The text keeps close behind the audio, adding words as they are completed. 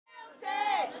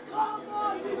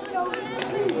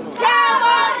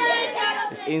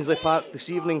Ainsley Park this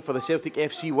evening for the Celtic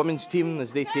FC Women's team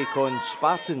as they take on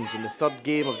Spartans in the third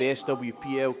game of the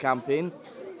SWPL campaign.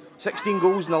 16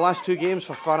 goals in the last 2 games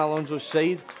for Fran Alonso's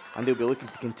side, and they'll be looking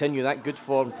to continue that good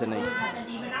form tonight.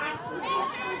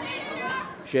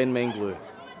 Shen Menglu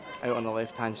out on the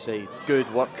left-hand side. Good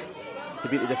work to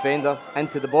beat the defender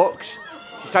into the box.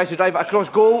 She tries to drive it across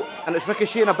goal, and it's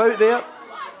ricocheting about there.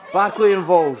 Barclay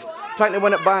involved, trying to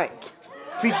win it back.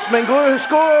 Feeds Menglu, who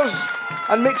scores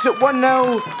and makes it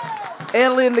 1-0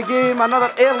 early in the game.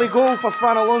 Another early goal for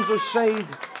Fran Alonso's side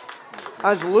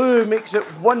as Lou makes it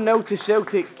 1-0 to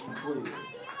Celtic.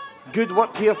 Good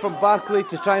work here from Barclay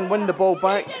to try and win the ball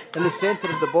back in the centre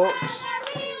of the box.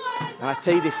 And a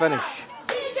tidy finish.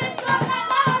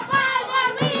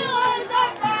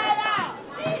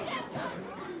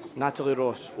 Natalie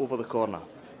Ross over the corner.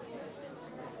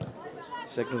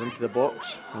 Signals into the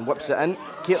box and whips it in.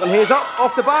 Caitlin Hayes up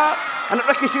off the bar and it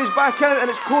ricochets back out, and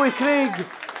it's Chloe Craig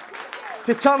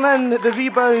to turn in the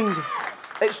rebound.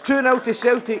 It's 2-0 to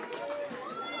Celtic.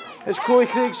 It's Chloe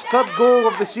Craig's third goal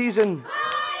of the season,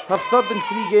 her third in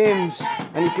 3 games,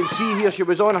 and you can see here she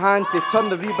was on hand to turn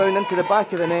the rebound into the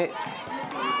back of the net.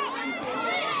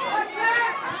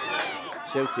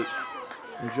 Celtic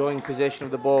enjoying possession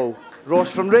of the ball. Ross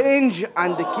from range,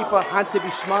 and the keeper had to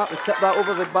be smart to tip that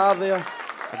over the bar there.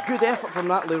 A good effort from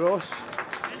Natalie Ross.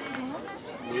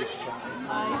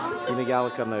 Amy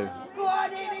Gallagher now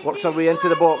works her way into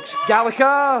the box.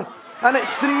 Gallagher, and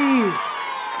it's 3-0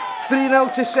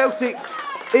 to Celtic.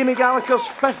 Amy Gallagher's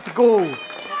 5th goal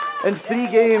in 3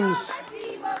 games,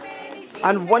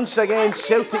 and once again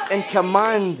Celtic in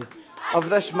command of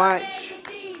this match.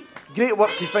 Great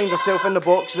work to find herself in the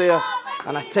box there,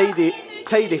 and a tidy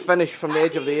finish from the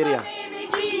edge of the area.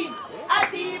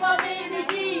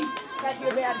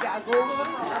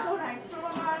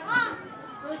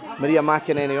 Maria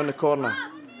McInerney on the corner,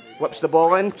 whips the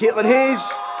ball in. Caitlin Hayes,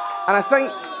 and I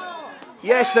think,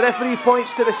 yes, the referee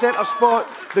points to the centre spot.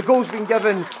 The goal's been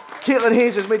given. Caitlin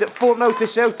Hayes has made it 4-0 to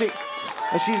Celtic,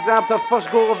 and she's grabbed her first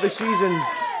goal of the season.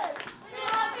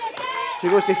 She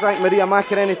goes to thank Maria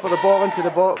McInerney for the ball into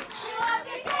the box.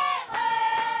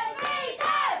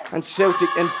 And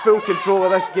Celtic in full control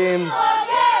of this game.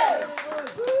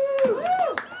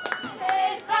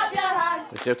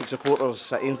 The Celtic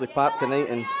supporters at Ainsley Park tonight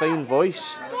in fine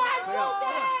voice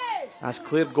as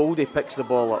Claire Goldie picks the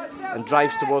ball up and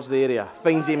drives towards the area.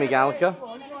 Finds Amy Gallagher,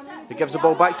 who gives the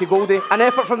ball back to Goldie. An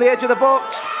effort from the edge of the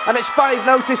box, and it's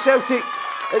 5-0 to Celtic.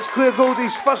 It's Claire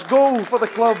Goldie's first goal for the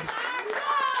club.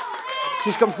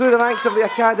 She's come through the ranks of the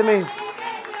academy,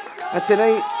 and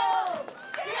tonight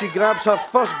she grabs her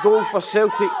first goal for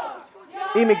Celtic.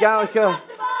 Amy Gallagher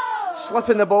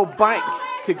slipping the ball back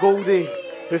to Goldie,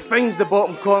 who finds the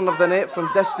bottom corner of the net from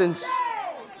distance.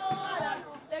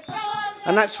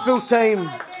 And that's full time.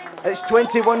 It's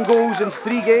 21 goals in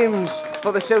 3 games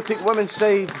for the Celtic women's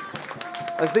side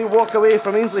as they walk away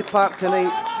from Ainsley Park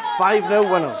tonight 5-0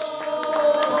 winners.